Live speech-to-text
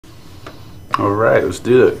All right, let's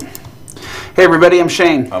do it. Hey everybody, I'm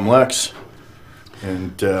Shane. I'm Lex.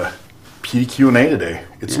 And PDQ&A today.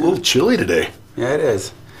 It's a little chilly today. Yeah, it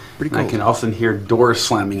is. Pretty cool. I can often hear doors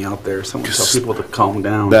slamming out there. Someone tell people to calm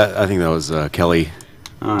down. I think that was Kelly.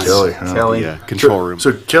 Kelly, huh? Kelly. The control room.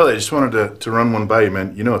 So Kelly, I just wanted to run one by you,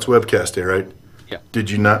 man. You know it's webcast day, right? Yeah. Did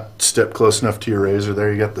you not step close enough to your razor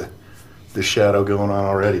there? You got the shadow going on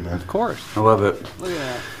already, man. Of course. I love it. Look at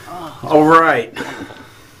that. Oh, All right.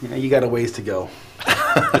 Yeah, you got a ways to go.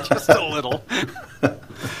 just a little.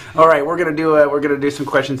 All right, we're gonna do some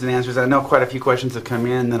questions and answers. I know quite a few questions have come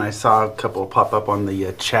in. Then I saw a couple pop up on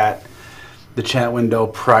the chat window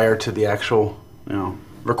prior to the actual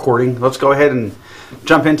recording. Let's go ahead and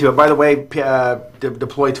jump into it. By the way,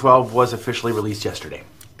 Deploy 12 was officially released yesterday.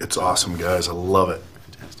 It's awesome, guys. I love it.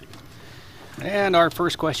 Fantastic. And our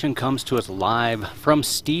first question comes to us live from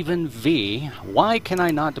Stephen V. Why can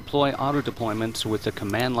I not deploy auto deployments with the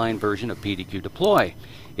command line version of PDQ Deploy?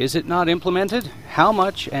 Is it not implemented? How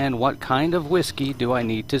much and what kind of whiskey do I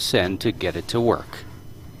need to send to get it to work?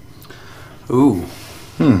 Ooh.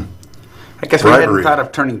 I guess we hadn't thought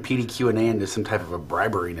of turning PDQ&A into some type of a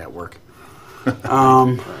bribery network.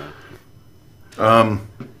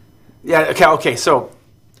 Yeah. Okay. So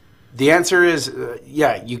the answer is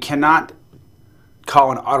yeah. You cannot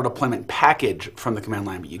call an auto deployment package from the command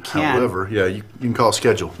line, but you can. However, yeah, you can call a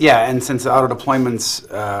schedule. Yeah, and since auto deployments,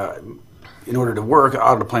 in order to work,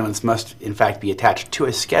 auto deployments must in fact be attached to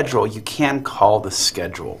a schedule. You can call the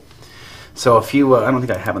schedule. So if you, I don't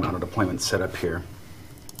think I have an auto deployment set up here,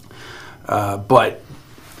 but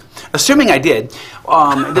assuming I did,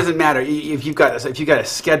 it doesn't matter if you've got a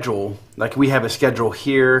schedule. Like we have a schedule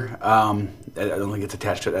here. I don't think it's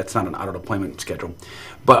attached to it. That's not an auto deployment schedule.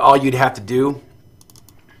 But all you'd have to do.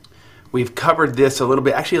 We've covered this a little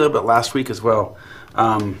bit, actually a little bit last week as well.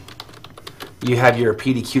 You have your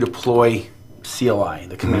PDQ Deploy CLI,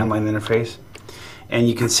 the command line interface. And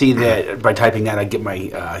you can see that by typing that, I get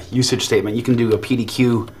my usage statement. You can do a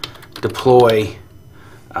PDQ Deploy,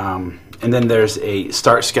 and then there's a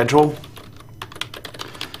start schedule,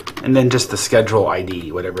 and then just the schedule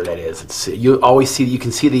ID, whatever that is. You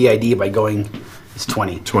can see the ID by going. It's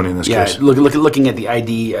 20. 20 in this case. Yeah, looking at the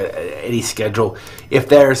ID, any schedule. If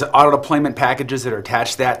there's auto deployment packages that are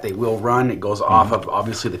attached to that, they will run. It goes off of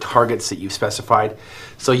obviously the targets that you've specified.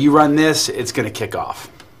 So you run this, it's going to kick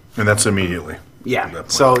off. And that's immediately. Yeah.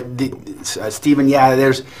 So Stephen, yeah,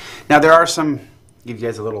 there are some. Give you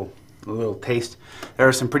guys a little taste. There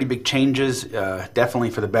are some pretty big changes, definitely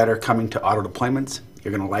for the better, coming to auto deployments.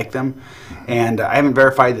 You're going to like them, and I haven't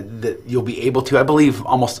verified that you'll be able to. I believe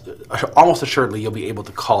almost assuredly you'll be able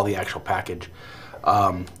to call the actual package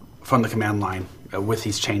from the command line with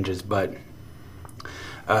these changes. But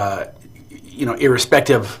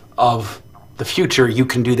irrespective of the future, you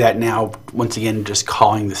can do that now. Once again, just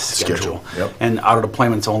calling the schedule. Yep. And auto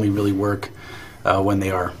deployments only really work when they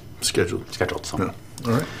are scheduled. So. Yeah.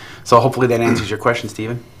 All right. So hopefully that answers your question,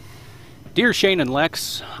 Stephen. Dear Shane and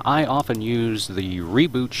Lex, I often use the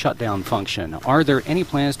Reboot Shutdown function. Are there any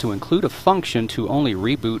plans to include a function to only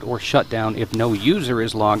reboot or shut down if no user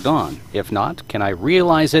is logged on? If not, can I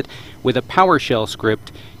realize it with a PowerShell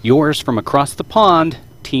script? Yours from across the pond,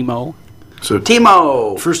 Timo. So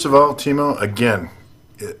Timo! First of all, Timo, again,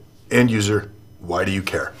 end user, why do you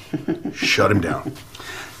care? Shut him down.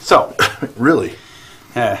 So, really?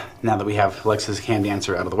 now that we have Lex's hand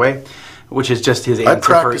answer out of the way, which is just his answer. I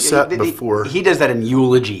practiced that before. He does that in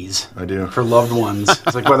eulogies. I do. For loved ones.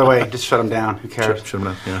 It's like, by the way, just shut them down. Who cares? Shut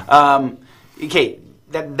them down, yeah. Okay,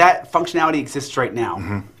 that functionality exists right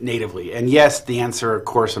now, natively. And yes, the answer, of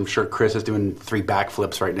course, I'm sure Chris is doing 3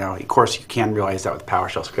 backflips right now. Of course, you can realize that with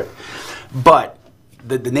PowerShell script. But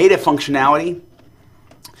the native functionality,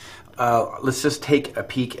 let's just take a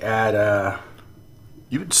peek at...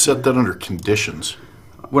 You would set that under conditions.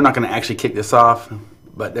 We're not going to actually kick this off.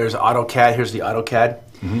 But there's AutoCAD. Here's the AutoCAD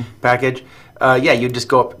package. Yeah, you just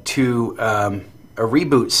go up to a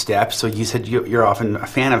reboot step. So you said you're often a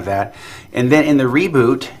fan of that. And then in the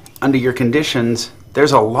reboot, under your conditions,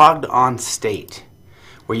 there's a logged on state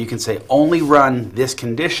where you can say only run this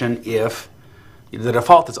condition if the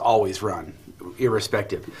default is always run,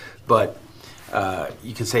 irrespective. But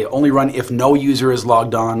you can say only run if no user is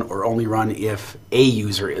logged on, or only run if a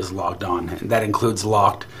user is logged on. And that includes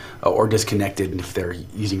locked or disconnected if they're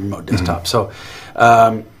using remote desktop. So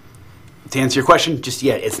to answer your question, just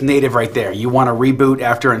it's native right there. You want to reboot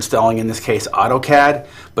after installing, in this case, AutoCAD,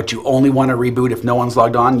 but you only want to reboot if no one's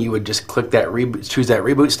logged on. You would just click that choose that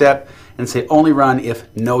reboot step and say only run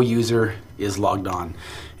if no user is logged on.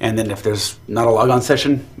 And then if there's not a logon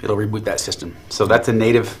session, it'll reboot that system. So that's a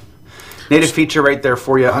native Native feature right there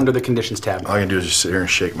for you under the Conditions tab. All I can do is just sit here and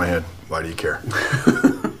shake my head. Why do you care?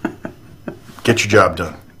 Get your job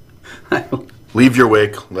done. Leave your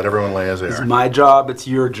wake. Let everyone lay as they It's are. my job. It's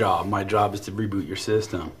your job. My job is to reboot your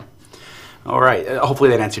system. All right.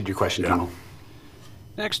 Hopefully that answered your question, Donald.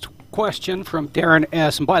 Next question from Darren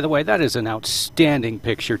S. And by the way, that is an outstanding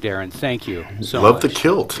picture, Darren. Thank you so Love much. the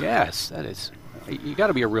kilt. Yes, that is. You got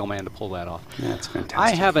to be a real man to pull that off. Yeah, it's fantastic. I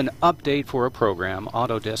have an update for a program,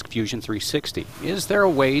 Autodesk Fusion 360. Is there a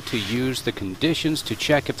way to use the conditions to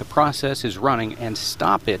check if the process is running and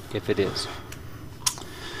stop it if it is?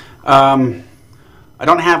 I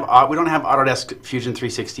don't have. We don't have Autodesk Fusion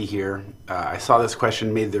 360 here. I saw this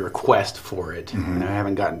question, made the request for it, and I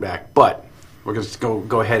haven't gotten back. But we're going to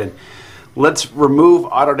go ahead and let's remove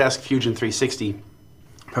Autodesk Fusion 360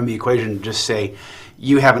 from the equation. Just say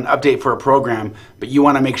you have an update for a program, but you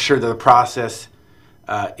want to make sure that the process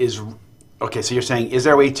is okay. So you're saying, is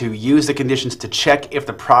there a way to use the conditions to check if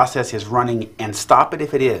the process is running and stop it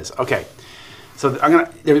if it is? Okay. So I'm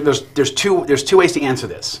gonna. There's two ways to answer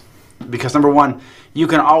this. Because number one, you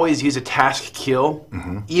can always use a task kill,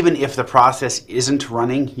 even if the process isn't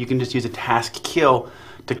running. You can just use a task kill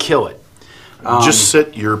to kill it. Just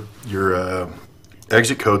set your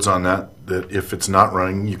exit codes on that if it's not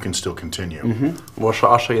running, you can still continue. Well,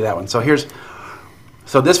 I'll show you that one. So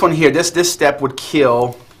so this one here, this step would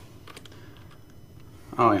kill.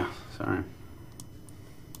 Oh yeah, sorry.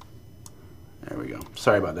 There we go.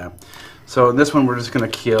 Sorry about that. So this one we're just going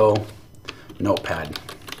to kill Notepad.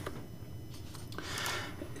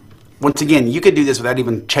 Once again, you could do this without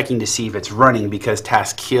even checking to see if it's running because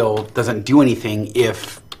task kill doesn't do anything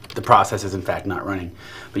if the process is in fact not running.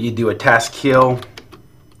 But you do a task kill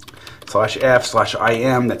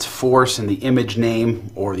 /f/im, that's force, and the image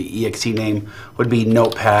name or the exe name would be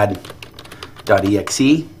notepad.exe.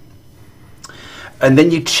 And then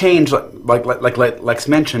you change, like Lex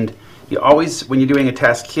mentioned, you always, when you're doing a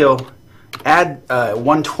task kill, add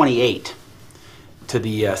 128 to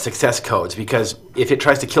the success codes, because if it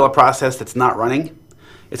tries to kill a process that's not running,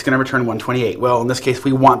 it's going to return 128. Well, in this case,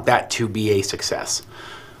 we want that to be a success.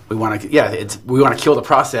 We want to, we want to kill the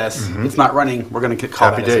process. It's not running. We're going to call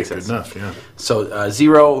Happy that a day, success. good enough, yeah. So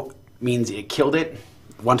 0 means it killed it.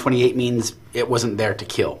 128 means it wasn't there to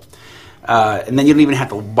kill. And then you don't even have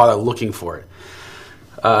to bother looking for it.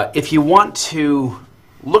 If you want to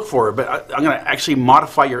look for it, but I'm going to actually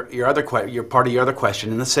modify your other part of your other question,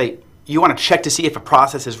 and let's say you want to check to see if a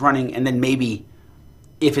process is running, and then maybe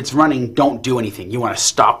if it's running, don't do anything. You want to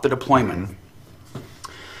stop the deployment.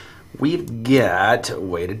 We've got a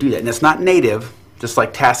way to do that, and it's not native, just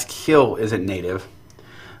like task kill isn't native.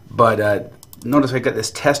 But notice I got this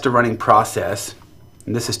test a running process,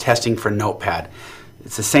 and this is testing for Notepad.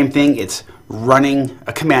 It's the same thing. It's running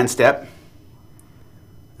a command step,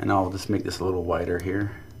 and I'll just make this a little wider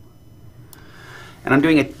here. And I'm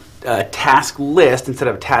doing a task list instead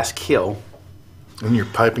of a task kill. And you're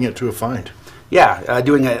piping it to a find. Yeah,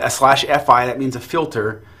 doing a /fi, that means a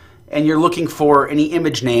filter, and you're looking for any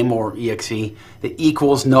image name or exe that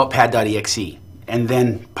equals notepad.exe, and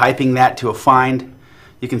then piping that to a find.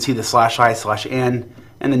 You can see the /i/n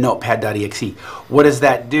and the notepad.exe. What does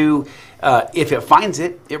that do? If it finds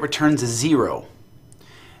it, it returns a 0.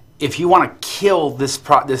 If you want to kill this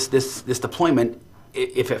deployment,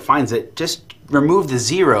 if it finds it, just remove the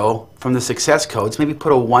 0 from the success codes, maybe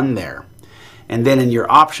put a 1 there. And then in your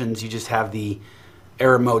options, you just have the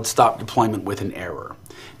error mode stop deployment with an error.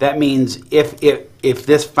 That means if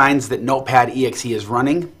this finds that notepad.exe is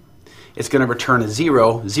running, it's going to return a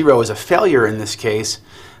 0. 0 is a failure in this case,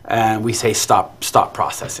 and we say stop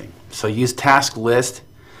processing. So use task list,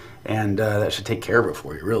 and that should take care of it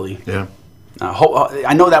for you, really. Yeah.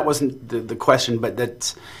 I know that wasn't the question, but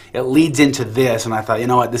it leads into this, and I thought, you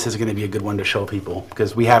know what, this is going to be a good one to show people,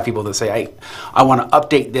 because we have people that say, hey, I want to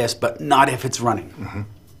update this, but not if it's running.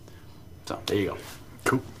 So there you go.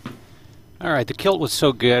 Cool. All right, the kilt was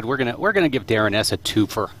so good. We're gonna give Darren S a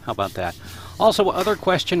twofer. How about that? Also, other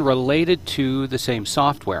question related to the same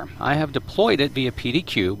software. I have deployed it via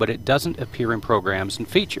PDQ, but it doesn't appear in programs and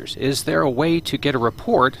features. Is there a way to get a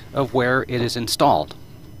report of where it is installed?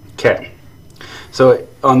 Okay. So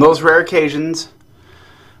on those rare occasions,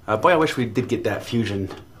 boy, I wish we did get that Fusion.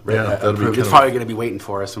 Yeah, that'd be it's probably going to be waiting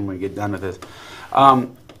for us when we get done with this.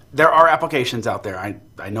 There are applications out there.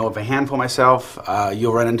 I know of a handful myself.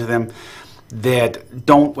 You'll run into them that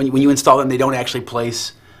don't, when you install them, they don't actually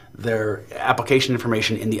place their application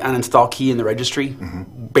information in the uninstall key in the registry,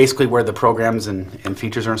 basically where the programs and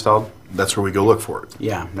features are installed. That's where we go look for it.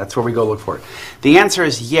 Yeah, that's where we go look for it. The answer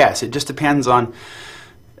is yes. It just depends on,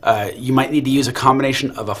 you might need to use a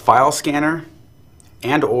combination of a file scanner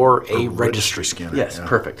and or a registry scanner. Yes, yeah.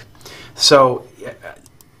 perfect. So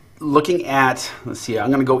looking at, let's see, I'm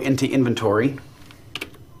going to go into inventory.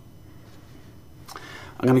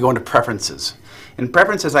 I'm going to go into preferences. In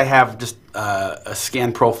preferences, I have just a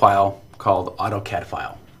scan profile called AutoCAD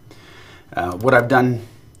file. What I've done,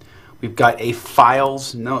 we've got a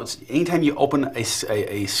files notes. Anytime you open a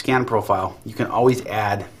scan profile, you can always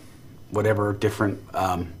add whatever different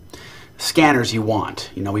scanners you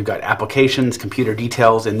want. You know, we've got applications, computer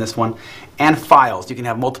details in this one, and files. You can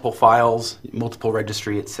have multiple files, multiple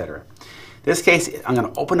registry, etc. In this case, I'm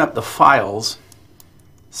going to open up the files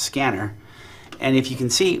scanner, and if you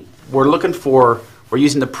can see, we're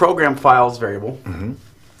using the program files variable. Mm-hmm.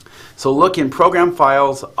 So look in program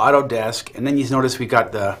files, Autodesk, and then you notice we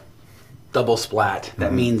got the double splat.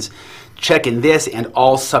 That means checking this and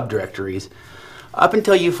all subdirectories up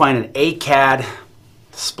until you find an ACAD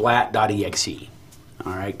splat.exe.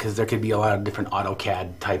 All right, because there could be a lot of different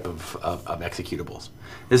AutoCAD type of executables.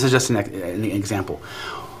 This is just an example.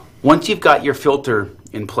 Once you've got your filter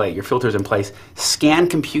in play, your filters in place, scan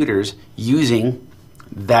computers using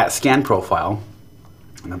that scan profile.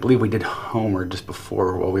 And I believe we did Homer just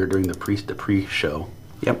before while we were doing the pre-show.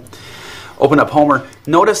 Yep. Open up Homer.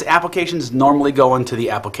 Notice applications normally go into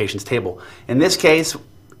the applications table. In this case,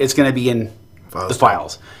 it's going to be in the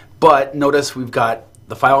files. But notice we've got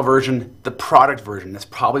the file version, the product version. That's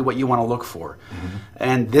probably what you want to look for. Mm-hmm.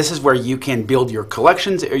 And this is where you can build your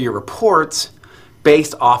collections or your reports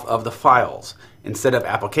based off of the files. Instead of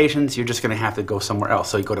applications, you're just going to have to go somewhere else.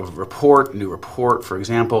 So you go to report, new report, for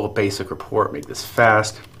example, basic report, make this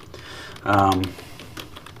fast.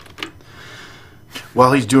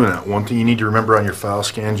 While he's doing that, one thing you need to remember on your file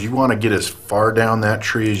scans, you want to get as far down that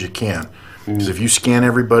tree as you can. Because if you scan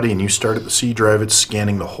everybody and you start at the C drive, it's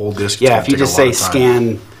scanning the whole disk. Yeah, if you just say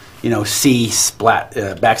scan, you know, C splat,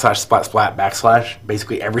 backslash, splat, splat, backslash,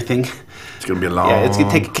 basically everything. It's going to be a long... Yeah, it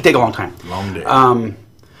could take a long time. Long day.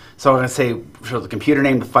 So I'm going to say, show the computer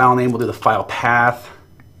name, the file name, we'll do the file path,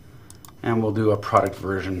 and we'll do a product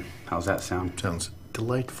version. How's that sound? Sounds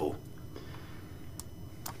delightful.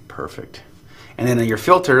 Perfect. And then in your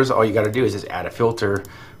filters, all you got to do is just add a filter,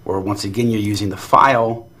 where once again you're using the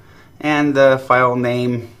file, and the file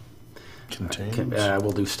name contains.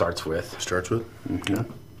 We'll do starts with. Starts with? Mm-hmm. Okay.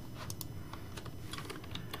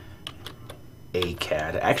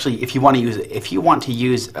 ACAD. Actually, if you want to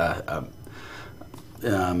use a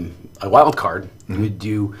wildcard, you would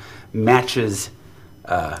do matches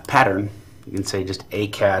pattern. You can say just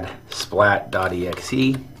ACAD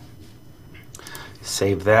splat.exe.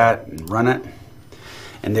 Save that and run it.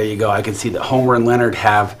 And there you go. I can see that Homer and Leonard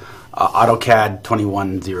have AutoCAD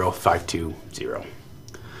 210520.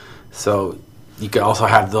 So you can also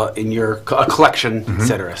have in your collection,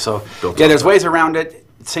 etc. So yeah, there's ways around it.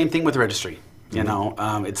 Same thing with registry. You know,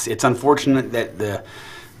 it's unfortunate that the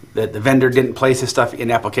vendor didn't place his stuff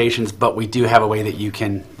in applications, but we do have a way that you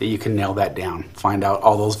can nail that down. Find out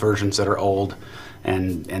all those versions that are old,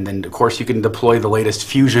 and then of course you can deploy the latest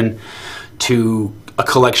Fusion to a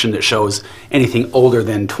collection that shows anything older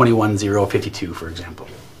than 21052, for example.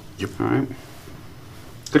 Yep. All right.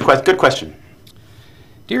 Good question.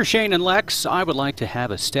 Dear Shane and Lex, I would like to have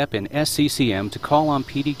a step in SCCM to call on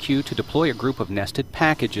PDQ to deploy a group of nested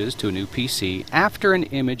packages to a new PC after an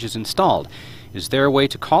image is installed. Is there a way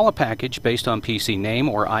to call a package based on PC name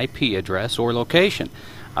or IP address or location?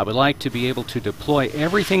 I would like to be able to deploy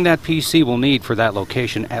everything that PC will need for that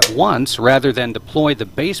location at once rather than deploy the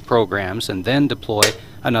base programs and then deploy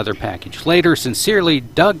another package later. Sincerely,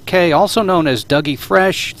 Doug K., also known as Dougie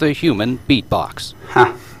Fresh, the human beatbox.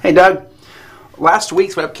 Huh. Hey, Doug. Last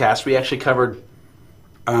week's webcast, we actually covered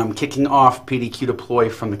kicking off PDQ Deploy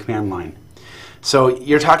from the command line. So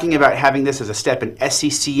you're talking about having this as a step in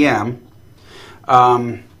SCCM.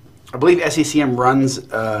 I believe SCCM runs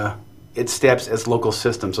its steps as local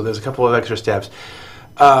system, so there's a couple of extra steps.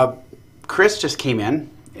 Chris just came in.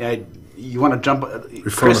 You want to jump?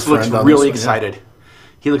 Chris looks really excited. Yeah.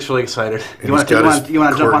 He looks really excited. You want to jump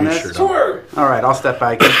on this? Sure. All right, I'll step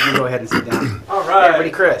back. You go ahead and sit down. All right. Hey, everybody,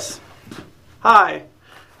 Chris. Hi,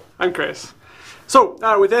 I'm Chris. So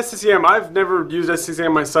with SCCM, I've never used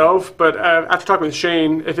SCCM myself, but after talking with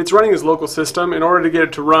Shane, if it's running as local system, in order to get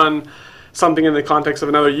it to run something in the context of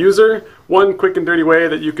another user, one quick and dirty way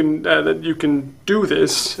that you can do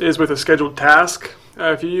this is with a scheduled task.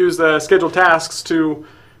 If you use the scheduled tasks to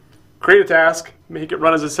create a task, make it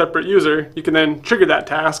run as a separate user, you can then trigger that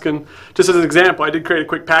task. And just as an example, I did create a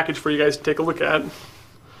quick package for you guys to take a look at.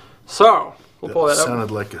 So We'll pull that up.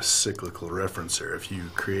 Sounded like a cyclical reference there. If you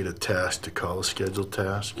create a task to call a scheduled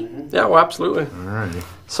task. Yeah, well, absolutely. Alrighty.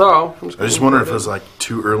 So I just wonder if it was like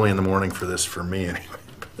too early in the morning for this for me anyway.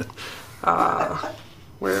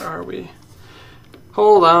 Where are we?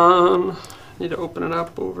 Hold on. Need to open it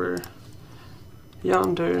up over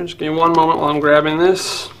yonder. Just give me one moment while I'm grabbing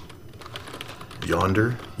this.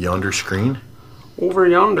 Yonder screen. Over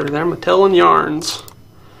yonder, there, I'm telling yarns.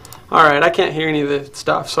 All right, I can't hear any of the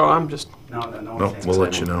stuff, so I'm just. No, We'll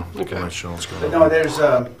let you know. Okay. We'll let you know what's going But on. no, there's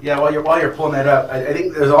while you're pulling that up, I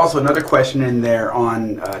think there's also another question in there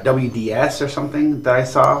on WDS or something that I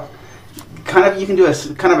saw. You can do a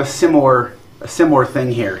kind of a similar thing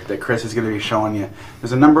here that Chris is going to be showing you.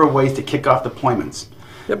 There's a number of ways to kick off deployments.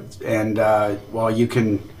 Yep. And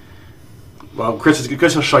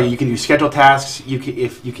Chris will show you. You can use scheduled tasks.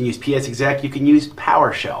 If you can use PSExec, you can use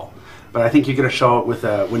PowerShell. But I think you're going to show it with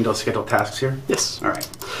Windows scheduled tasks here. Yes. All right.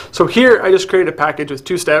 So here I just created a package with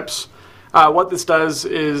 2 steps. What this does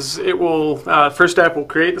is it will, first step will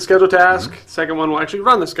create the scheduled task. Second one will actually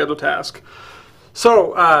run the scheduled task.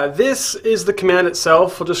 So this is the command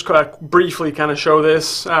itself. I'll just briefly kind of show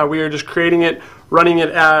this. We are just creating it, running it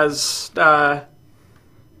as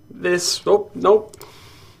this. Oh, nope.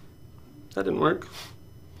 That didn't work.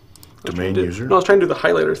 Domain user? No, I was trying to do the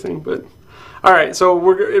highlighter thing, but... All right,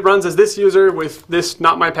 so it runs as this user with this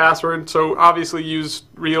not my password, so obviously use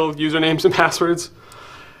real usernames and passwords.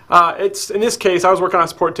 In this case, I was working on a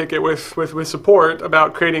support ticket with support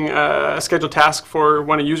about creating a scheduled task for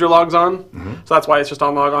when a user logs on. So that's why it's just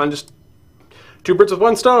on log on, just 2 birds with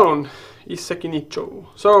 1 stone. Iseki nicho.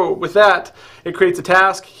 So with that, it creates a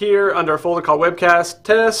task here under a folder called webcast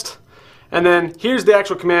test. And then here's the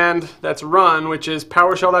actual command that's run, which is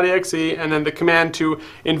PowerShell.exe, and then the command to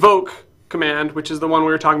invoke command, which is the one we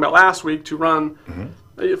were talking about last week, to run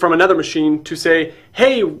from another machine to say,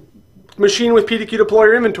 hey, machine with PDQ Deploy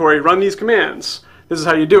or inventory, run these commands. This is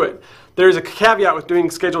how you do it. There's a caveat with doing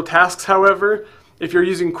scheduled tasks, however. If you're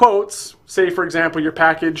using quotes, say for example your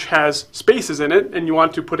package has spaces in it and you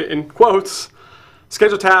want to put it in quotes,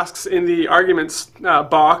 scheduled tasks in the arguments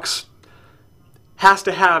box has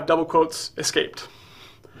to have double quotes escaped.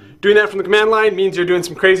 Doing that from the command line means you're doing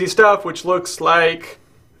some crazy stuff, which looks like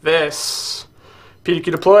this. PDQ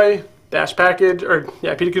deploy dash package, or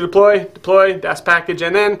yeah, PDQ deploy dash package,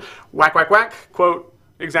 and then whack whack whack quote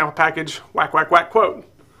example package whack whack whack quote,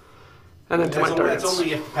 and then to my targets. That's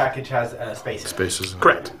only if the package has spaces. Spaces.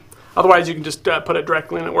 Correct. Otherwise, you can just put it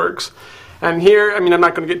directly and it works. And here, I mean, I'm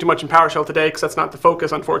not going to get too much in PowerShell today because that's not the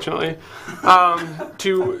focus, unfortunately.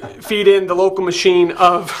 To feed in the local machine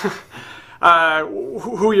of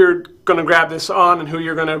who you're going to grab this on and who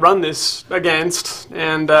you're going to run this against.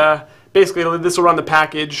 And basically, this will run the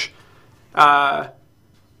package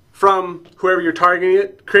from whoever you're targeting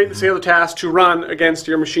it, create the scheduled task to run against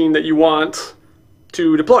your machine that you want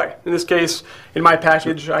to deploy. In this case, in my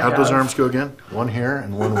package, I have... How'd those arms go again? One here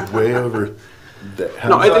and one way over...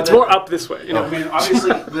 No, it's more up this way. You know? I mean, obviously,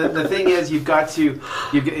 the thing is,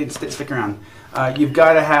 stick around. You've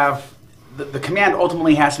got to have the command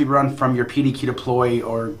ultimately has to be run from your PDQ deploy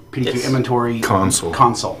or PDQ inventory console.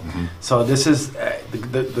 So this is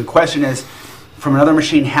the question is, from another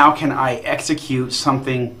machine, how can I execute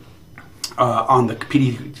something on the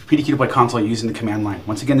PDQ deploy console using the command line?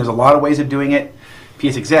 Once again, there's a lot of ways of doing it.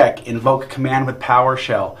 PSExec, invoke command with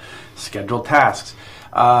PowerShell, schedule tasks.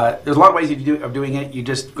 There's a lot of ways of doing it. You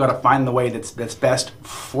just got to find the way that's best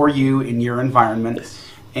for you in your environment. Yes.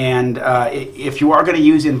 And if you are going to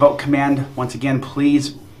use invoke command, once again,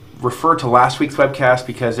 please refer to last week's webcast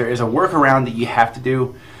because there is a workaround that you have to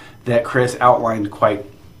do that Chris outlined quite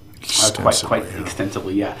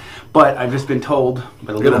extensively. Yeah. But I've just been told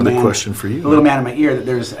by the little man, question for you. The little man in my ear that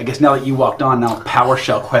there's, I guess now that you walked on, now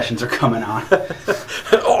PowerShell questions are coming on.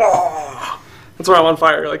 That's why I'm on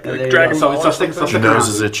fire, like Dragon Ball. Your nose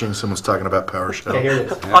is itching. Someone's talking about PowerShell. Okay, here it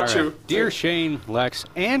is. Achu. Dear Shane, Lex,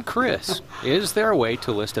 and Chris, is there a way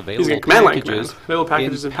to list available packages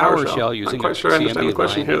in PowerShell using I'm quite sure I understand the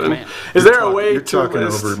question here. Then, command? Is there a way You're to talking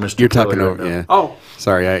list? over Mr. You're talking Kelly over, right now. yeah. Oh,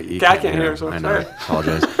 Sorry, I can't hear, so I know. sorry.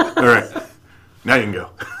 Apologize. All right. Now you can go.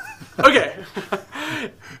 Okay.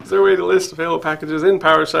 Is there a way to list available packages in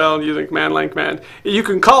PowerShell using command line command? You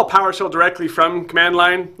can call PowerShell directly from command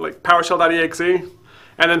line, like PowerShell.exe,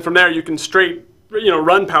 and then from there you can straight,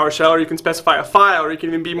 run PowerShell, or you can specify a file, or you can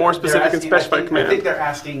even be more specific and specify a command. I think they're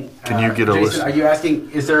asking. Can you get a Jason, list? Are you asking?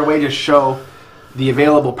 Is there a way to show the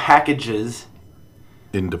available packages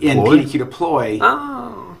In Deploy? in PDQ Deploy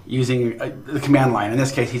using the command line? In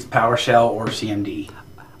this case, he's PowerShell or CMD.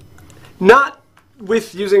 Not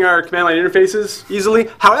with using our command line interfaces easily.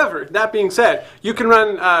 However, that being said, you can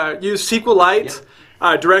run use SQLite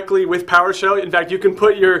directly with PowerShell. In fact, you can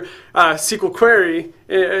put your SQL query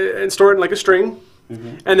and store it in like a string.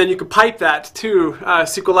 And then you could pipe that to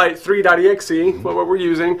SQLite 3.exe, what we're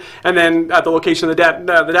using, and then at the location of the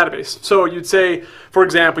database. So you'd say, for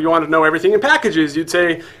example, you want to know everything in packages. You'd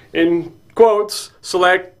say, in quotes,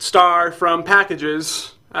 select star from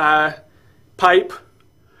packages, pipe,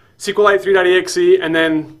 SQLite 3.exe, and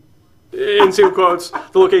then in single quotes,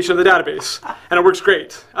 the location of the database. And it works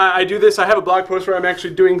great. I do this. I have a blog post where I'm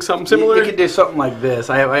actually doing something similar. You could do something like this.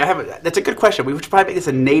 That's a good question. We should probably make this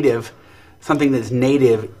a native, something that's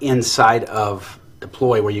native inside of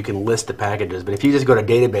Deploy where you can list the packages. But if you just go to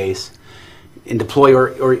database in Deploy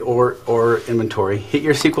or inventory, hit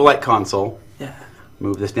your SQLite console,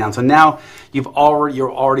 move this down. So now you're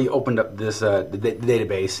already opened up this the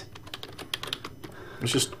database.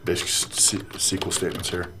 It's just basic SQL statements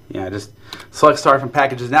here. Yeah, just select star from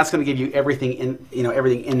packages. And that's going to give you everything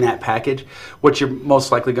in that package. What you're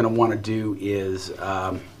most likely going to want to do is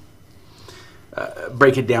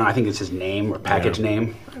break it down. I think it's his name or package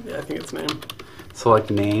name. Yeah, I think it's name. Select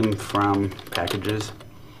name from packages.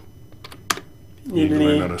 You need to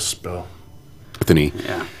learn how to spell. With an E.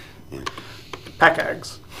 Yeah.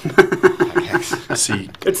 Packags. See,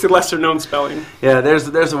 It's the lesser known spelling. Yeah,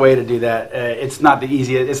 there's a way to do that. It's not the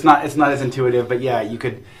easiest. It's not as intuitive, but yeah, you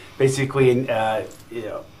could basically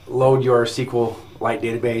load your SQLite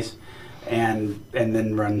database and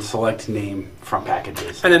then run select name from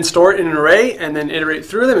packages. And then store it in an array and then iterate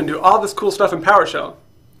through them and do all this cool stuff in PowerShell.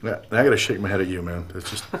 yeah, I got to shake my head at you, man. It's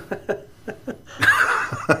just,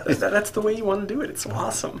 That's the way you want to do it. It's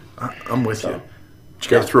awesome. I'm with you. You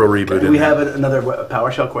got to throw a reboot in. Do we there. have another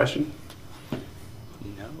PowerShell question?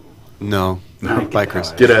 No. Bye,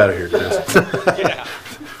 Chris. Get out of here, Chris.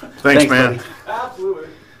 Thanks, man. buddy. Absolutely.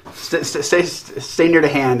 Stay near to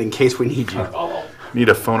hand in case we need you. Need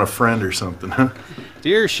to phone a friend or something, huh?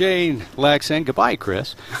 Dear Shane, Lex, and goodbye,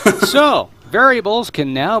 Chris. So, variables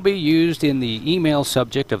can now be used in the email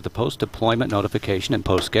subject of the post-deployment notification and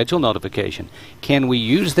post-schedule notification. Can we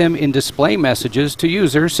use them in display messages to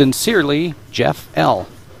users? Sincerely, Jeff L.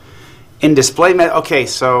 In display, okay,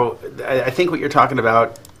 so I think what you're talking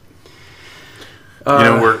about.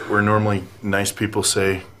 Where normally nice people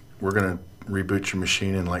say, we're going to reboot your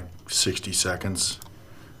machine in like 60 seconds.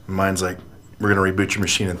 Mine's like, we're going to reboot your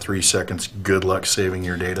machine in 3 seconds. Good luck saving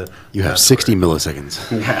your data. You have 60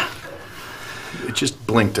 milliseconds. Yeah. It just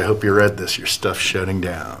blinked. I hope you read this. Your stuff's shutting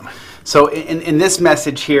down. So in this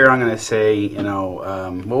message here, I'm going to say,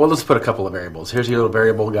 well, let's put a couple of variables. Here's your little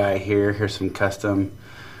variable guy here. Here's some custom.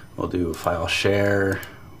 We'll do file share.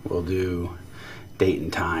 We'll do date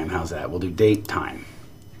and time. How's that? We'll do date, time.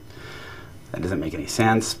 That doesn't make any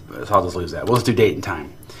sense, so I'll just lose that. We'll just do date and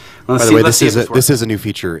time. By the way, this is a new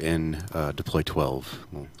feature in Deploy 12.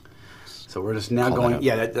 Well, so we're just now call going. that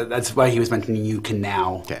Yeah, that's why he was mentioning you can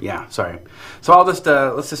now. Okay. Yeah, sorry. So I'll just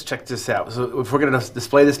let's just check this out. So if we're going to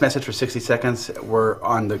display this message for 60 seconds, we're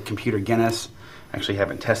on the computer Guinness. Actually,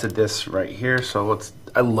 haven't tested this right here, so let's.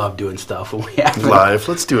 I love doing stuff when we have Live.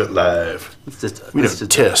 Let's do it live. We let's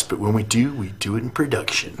don't test, but when we do it in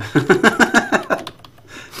production.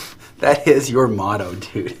 That is your motto,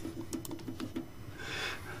 dude.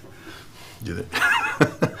 Do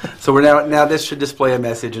that. So we're now this should display a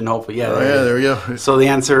message and hopefully There we go. So the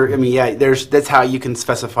answer, that's how you can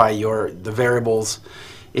specify the variables.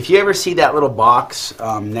 If you ever see that little box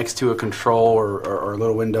next to a control or a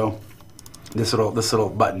little window, this little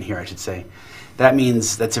button here, I should say, that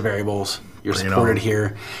means that's a variables. You're supported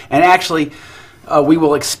here, and actually. We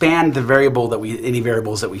will expand the variable any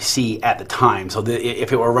variables that we see at the time. So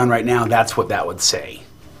if it were run right now, that's what that would say.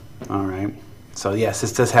 All right. So yes,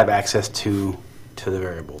 this does have access to the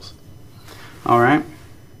variables. All right.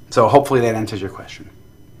 So hopefully that answers your question.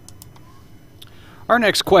 Our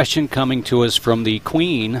next question coming to us from the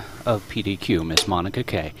queen of PDQ, Miss Monica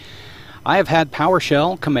K. I have had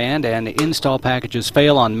PowerShell command and install packages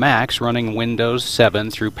fail on Macs running Windows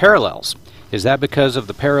 7 through Parallels. Is that because of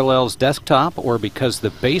the Parallels desktop or because the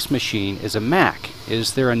base machine is a Mac?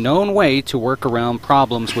 Is there a known way to work around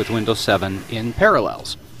problems with Windows 7 in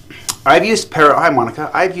Parallels? I've used Hi,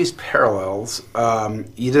 Monica. I've used Parallels.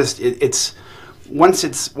 It's once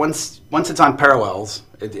it's on Parallels,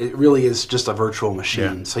 it really is just a virtual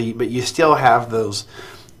machine. Yeah. So, but you still have those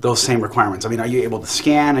same requirements. I mean, are you able to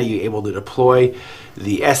scan? Are you able to deploy?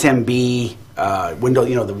 The SMB window,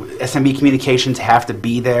 the SMB communications have to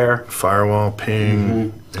be there. Firewall,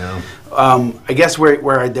 ping. I guess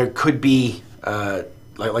where there could be,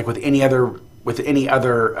 like with any other with any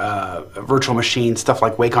other virtual machine, stuff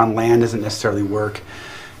like Wake on LAN doesn't necessarily work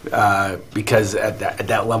because at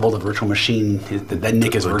that level, the virtual machine, that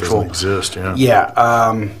NIC is virtual. Doesn't exist, yeah.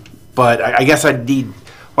 Yeah, but I guess I'd need.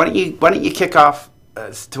 Why don't you kick off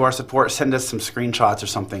to our support? Send us some screenshots or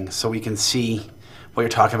something so we can see what you're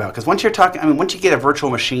talking about. Because once you get a virtual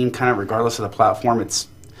machine, kind of regardless of the platform, that's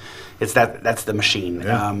the machine.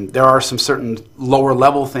 Yeah. There are some certain lower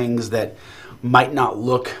level things that might not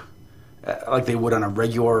look like they would on a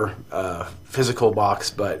regular physical box,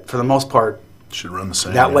 but for the most part, should run the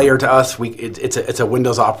same. That layer to us, it's a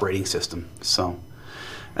Windows operating system. So,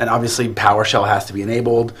 and obviously PowerShell has to be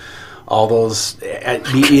enabled. All those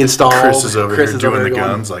be installed. Chris is over here doing the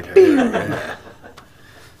guns like. Hey.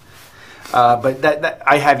 But that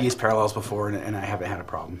I have used Parallels before, and I haven't had a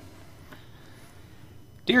problem.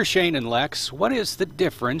 Dear Shane and Lex, what is the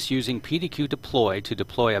difference using PDQ Deploy to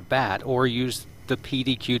deploy a BAT or use the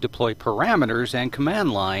PDQ Deploy parameters and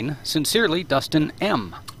command line? Sincerely, Dustin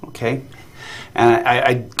M. Okay. And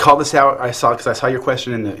I called this out. Because I saw your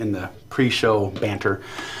question in the pre-show banter.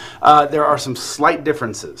 There are some slight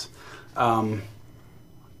differences. Go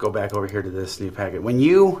back over here to this new packet. When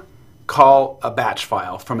you call a batch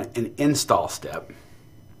file from an install step,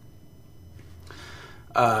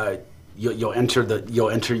 you'll enter.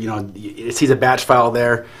 It sees a batch file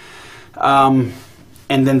there, and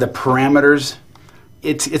then the parameters.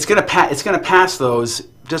 It's going to pass those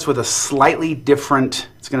just with a slightly different.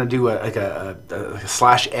 It's going to do a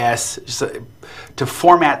 /s just to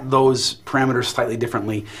format those parameters slightly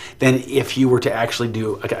differently than if you were to actually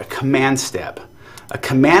do a command step. A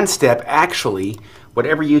command step actually,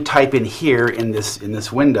 whatever you type in here in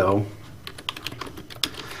this window,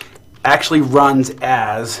 actually runs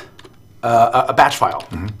as a batch file.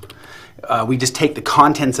 Mm-hmm. We just take the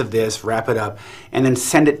contents of this, wrap it up, and then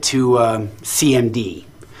send it to CMD.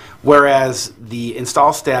 Whereas the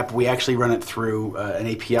install step, we actually run it through an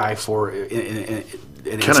API for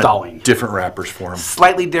installing. Different wrappers for them.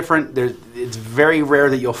 Slightly different. It's very rare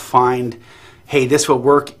that you'll find, hey, this will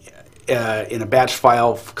work in a batch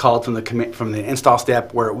file called from the install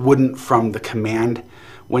step where it wouldn't from the command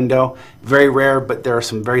window. Very rare, but there are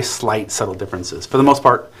some very slight, subtle differences. For the most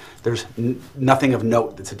part, there's nothing of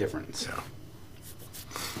note that's a difference. Yeah.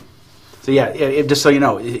 So yeah, just so you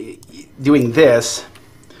know, doing this,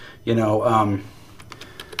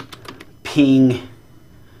 ping,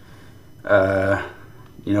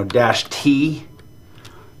 -t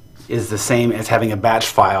is the same as having a batch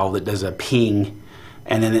file that does a ping,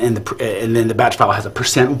 and then the batch file has a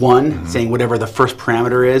 %1 mm-hmm. saying whatever the first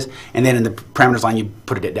parameter is, and then in the parameters line you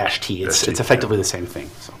put it at -t. It's effectively the same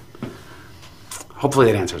thing. So hopefully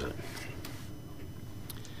that answers it.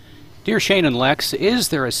 Dear Shane and Lex, is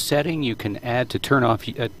there a setting you can add to turn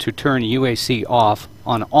UAC off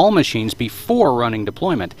on all machines before running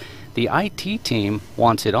deployment? The IT team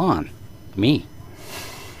wants it on. Me.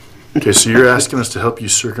 Okay, so you're asking us to help you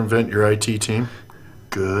circumvent your IT team?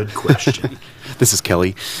 Good question. This is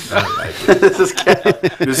Kelly. All right.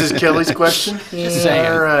 This is Kelly's question?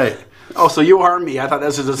 Yeah, all right. Oh, so you are me. I thought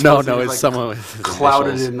this was just No, it's someone with his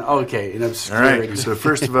clouded initials. in. Okay, in obscurity. All right. So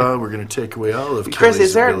first of all, we're going to take away all of Chris,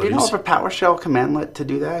 Kelly's do you abilities. know of a PowerShell commandlet to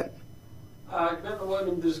do that?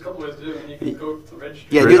 There's a couple ways to do it. You can go to the registry.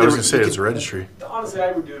 Yeah, I was going to say it's a registry. Honestly,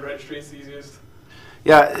 I would do the registry. It's the easiest.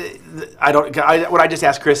 Yeah, what I just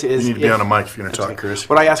asked Chris is. You need to be on a mic if you're going to talk, Chris.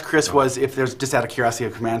 What I asked Chris was if there's just out of curiosity a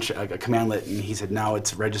commandlet, and he said no,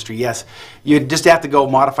 it's a registry. Yes, you just have to go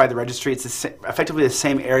modify the registry. It's effectively the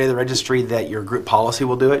same area of the registry that your group policy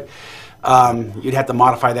will do it. You'd have to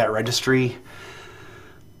modify that registry.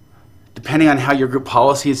 Depending on how your group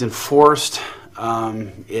policy is enforced,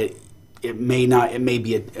 it may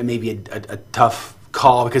be a tough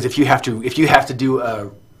call, because if you have to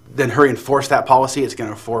do then hurry enforce that policy, it's going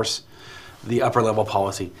to enforce the upper level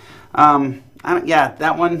policy.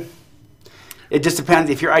 That one, it just depends.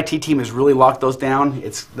 If your IT team has really locked those down,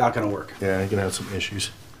 it's not going to work. Yeah, you're going to have some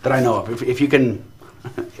issues. That I know of. If you can,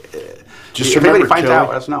 Just if remember, anybody finds Kelly, out,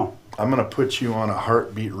 let us know. I'm going to put you on a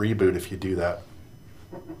heartbeat reboot if you do that.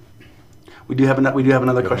 We do have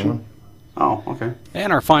another question. One? Oh, okay.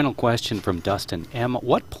 And our final question from Dustin M.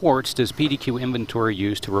 What ports does PDQ Inventory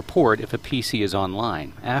use to report if a PC is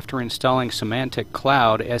online? After installing Semantic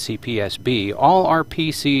Cloud SEPSB, all our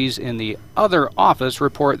PCs in the other office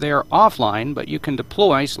report they are offline, but you can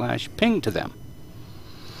deploy/ping to them.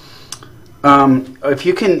 If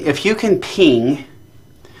you can ping,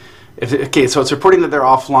 okay, so it's reporting that they're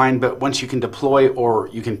offline, but once you can deploy or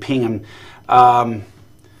you can ping them.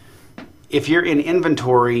 If you're in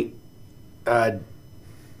inventory, the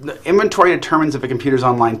inventory determines if a computer's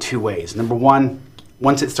online two ways. Number one,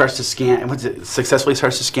 once it starts to scan, once it successfully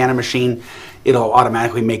starts to scan a machine, it'll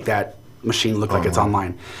automatically make that machine look like it's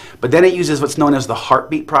online. But then it uses what's known as the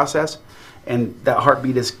heartbeat process, and that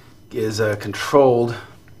heartbeat is controlled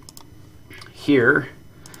here.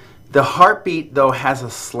 The heartbeat, though, has a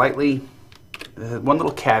slightly, one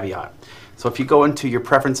little caveat. So if you go into your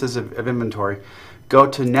preferences of inventory, go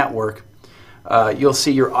to network, you'll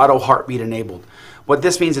see your auto heartbeat enabled. What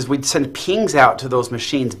this means is we'd send pings out to those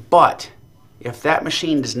machines, but if that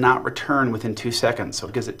machine does not return within 2 seconds, so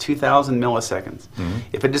it gives it 2,000 milliseconds,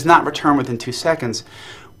 if it does not return within 2 seconds,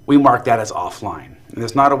 we mark that as offline. And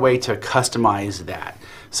there's not a way to customize that.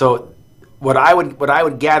 So what I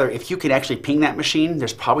would gather, if you could actually ping that machine,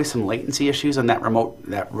 there's probably some latency issues on that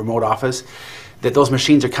remote office, that those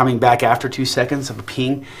machines are coming back after 2 seconds of a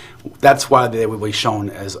ping. That's why they would be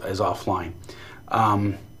shown as offline.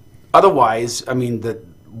 Otherwise, I mean,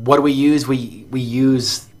 what do we use? We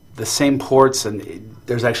use the same ports, and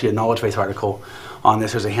there's actually a knowledge base article on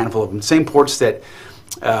this. There's a handful of them. Same ports that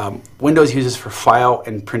Windows uses for file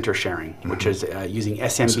and printer sharing, which is using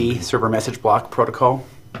SMB, Server Message Block Protocol.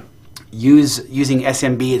 Using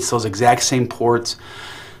SMB, it's those exact same ports.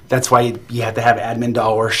 That's why you have to have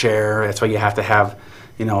admin $share. That's why you have to have,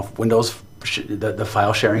 Windows, the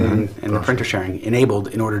file sharing and the printer sharing enabled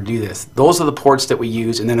in order to do this. Those are the ports that we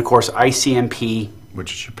use, and then of course ICMP,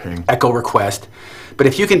 which is your ping, echo request. But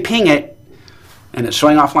if you can ping it, and it's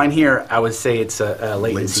showing offline here, I would say it's a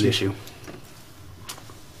latency issue.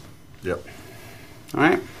 Yep. All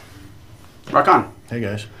right. Rock on. Hey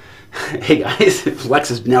guys. Hey guys. Lex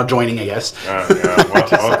is now joining, I guess.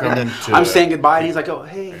 Welcome to I'm saying goodbye, and he's like, "Oh,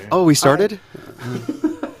 hey." Oh, we started?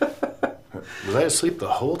 Was I asleep the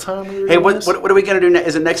whole time we were Hey, doing what are we going to do?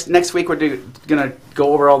 Is it next week we're going to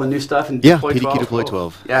go over all the new stuff and deploy PDQ 12? Deploy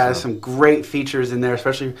 12. Yeah, there's some great features in there,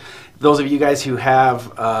 especially those of you guys who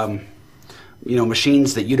have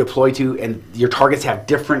machines that you deploy to, and your targets have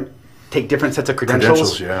take different sets of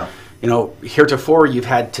credentials. Yeah. Heretofore you've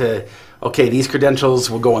had to, okay, these credentials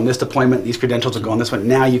will go on this deployment, these credentials will go on this one.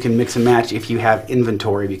 Now you can mix and match if you have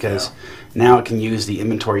inventory, because now it can use the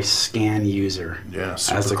inventory scan user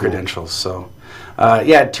as the credentials. So,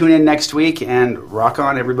 tune in next week and rock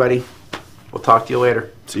on, everybody. We'll talk to you later.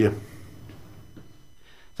 See you.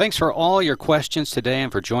 Thanks for all your questions today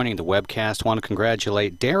and for joining the webcast. I want to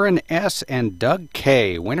congratulate Darren S. and Doug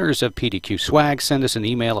K., winners of PDQ swag. Send us an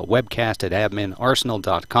email at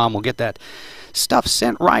webcast@adminarsenal.com. We'll get that stuff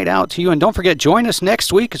sent right out to you. And don't forget, join us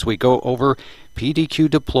next week as we go over PDQ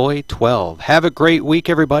Deploy 12. Have a great week,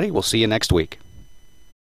 everybody. We'll see you next week.